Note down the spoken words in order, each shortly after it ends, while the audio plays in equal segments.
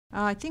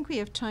I think we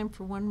have time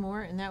for one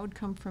more, and that would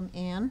come from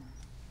Anne,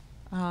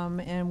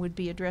 and would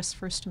be addressed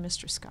first to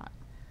Mr. Scott.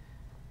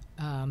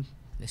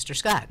 Mr.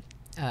 Scott,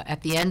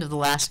 at the end of the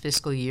last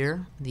fiscal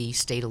year, the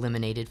state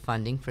eliminated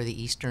funding for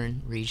the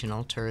Eastern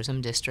Regional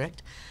Tourism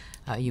District.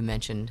 You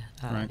mentioned,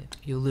 Right.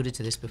 you alluded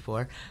to this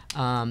before.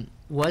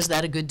 Was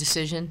that a good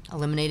decision,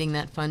 eliminating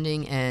that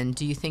funding? And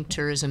do you think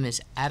tourism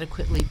is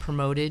adequately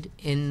promoted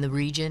in the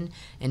region?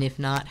 And if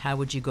not, how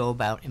would you go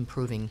about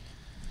improving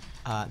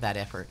that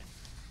effort?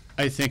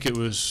 I think it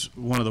was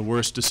one of the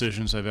worst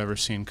decisions I've ever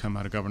seen come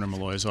out of Governor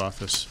Malloy's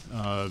office,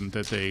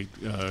 that they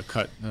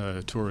cut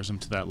tourism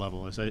to that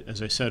level.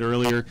 As I said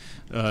earlier,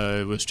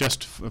 it was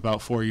just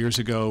about 4 years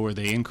ago where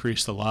they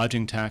increased the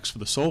lodging tax for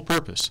the sole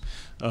purpose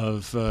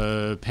of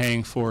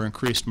paying for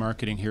increased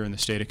marketing here in the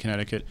state of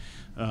Connecticut.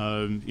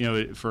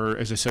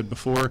 As I said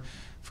before,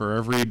 for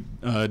every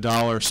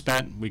dollar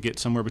spent, we get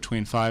somewhere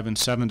between $5 and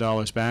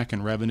 $7 back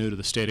in revenue to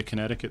the state of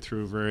Connecticut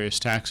through various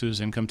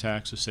taxes, income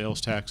taxes, sales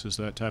taxes,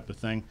 that type of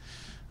thing.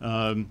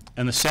 And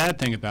the sad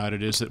thing about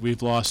it is that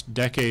we've lost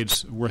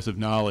decades worth of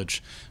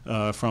knowledge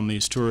from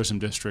these tourism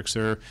districts.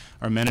 There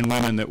are men and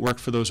women that work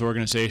for those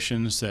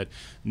organizations that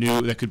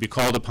could be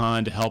called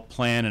upon to help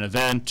plan an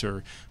event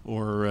or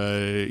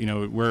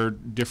where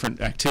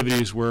different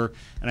activities were.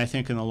 And I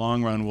think in the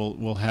long run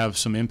we'll have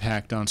some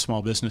impact on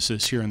small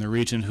businesses here in the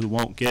region who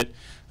won't get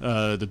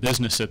the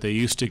business that they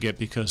used to get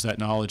because that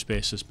knowledge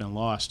base has been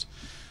lost.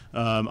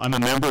 I'm a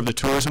member of the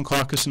Tourism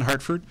Caucus in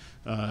Hartford.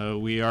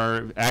 We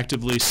are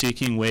actively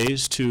seeking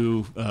ways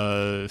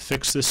to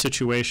fix this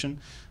situation.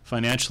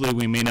 Financially,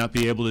 we may not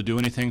be able to do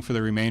anything for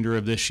the remainder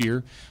of this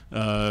year,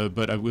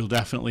 but I will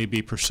definitely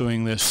be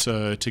pursuing this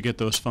to get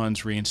those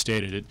funds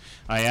reinstated.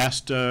 I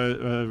asked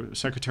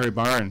Secretary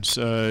Barnes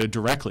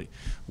directly,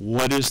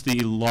 what is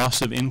the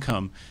loss of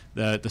income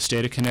that the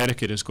state of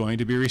Connecticut is going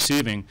to be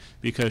receiving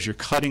because you're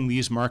cutting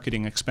these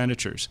marketing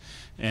expenditures?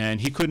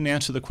 And he couldn't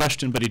answer the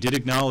question, but he did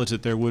acknowledge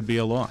that there would be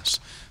a loss.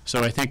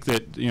 So I think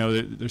that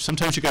there's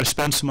sometimes you got to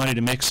spend some money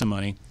to make some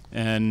money,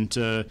 and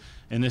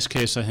in this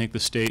case, I think the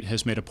state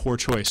has made a poor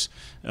choice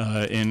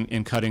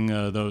in cutting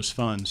those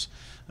funds.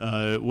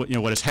 What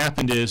has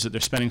happened is that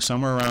they're spending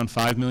somewhere around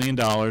 $5 million.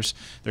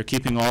 They're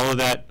keeping all of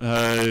that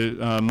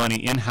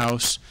money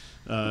in-house.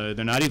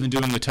 They're not even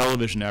doing the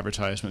television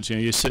advertisements.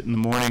 You sit in the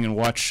morning and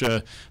watch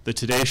the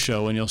Today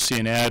Show, and you'll see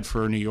an ad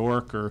for New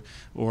York or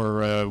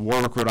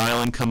Warwick, Rhode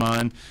Island come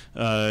on.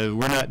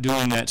 We're not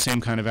doing that same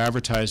kind of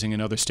advertising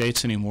in other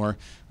states anymore,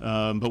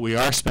 but we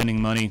are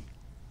spending money.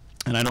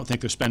 And I don't think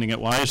they're spending it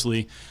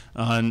wisely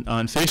on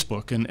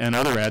Facebook and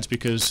other ads,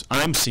 because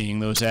I'm seeing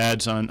those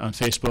ads on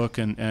Facebook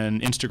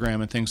and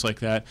Instagram and things like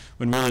that,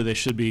 when really they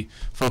should be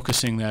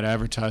focusing that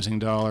advertising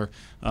dollar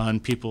on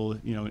people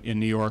in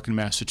New York and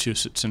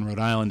Massachusetts and Rhode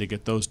Island to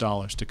get those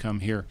dollars to come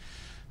here.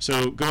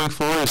 So going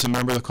forward, as a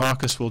member of the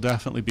caucus, we'll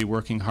definitely be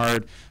working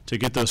hard to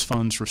get those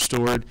funds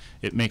restored.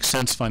 It makes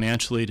sense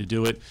financially to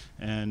do it,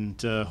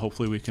 and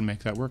hopefully we can make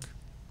that work.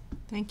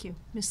 Thank you.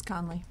 Ms.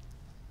 Conley.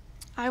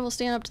 I will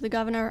stand up to the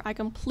governor. I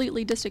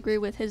completely disagree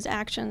with his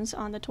actions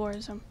on the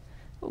tourism.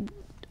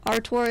 Our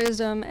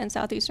tourism and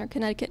southeastern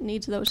Connecticut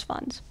needs those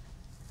funds.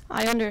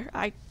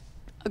 I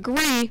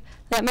agree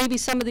that maybe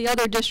some of the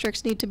other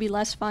districts need to be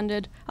less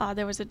funded.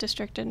 There was a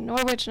district in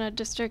Norwich and a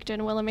district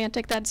in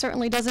Willimantic that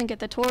certainly doesn't get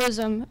the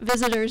tourism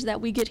visitors that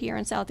we get here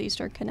in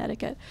southeastern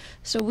Connecticut.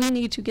 So we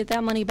need to get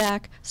that money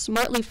back,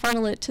 smartly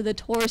funnel it to the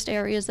tourist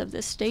areas of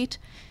this state,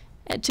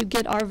 and to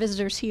get our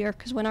visitors here,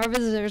 because when our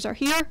visitors are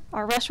here,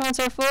 our restaurants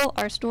are full,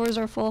 our stores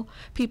are full,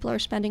 people are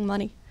spending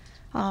money.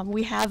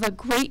 We have a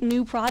great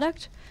new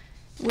product,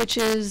 which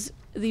is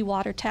the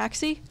water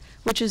taxi,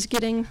 which is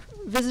getting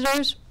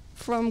visitors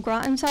from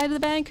Groton side of the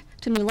bank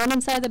to New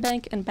London side of the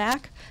bank and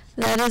back.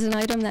 That is an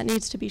item that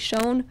needs to be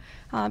shown,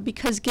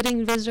 because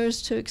getting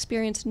visitors to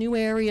experience new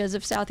areas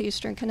of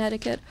southeastern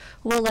Connecticut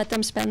will let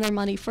them spend their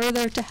money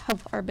further to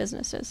help our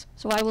businesses.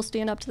 So I will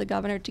stand up to the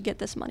governor to get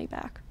this money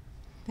back.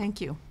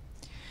 Thank you.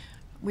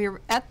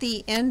 We're at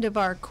the end of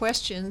our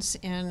questions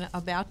and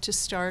about to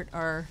start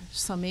our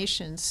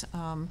summations.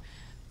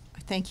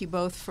 Thank you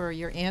both for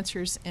your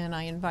answers, and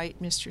I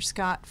invite Mr.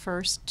 Scott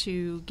first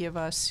to give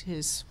us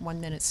his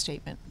 1-minute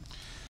statement.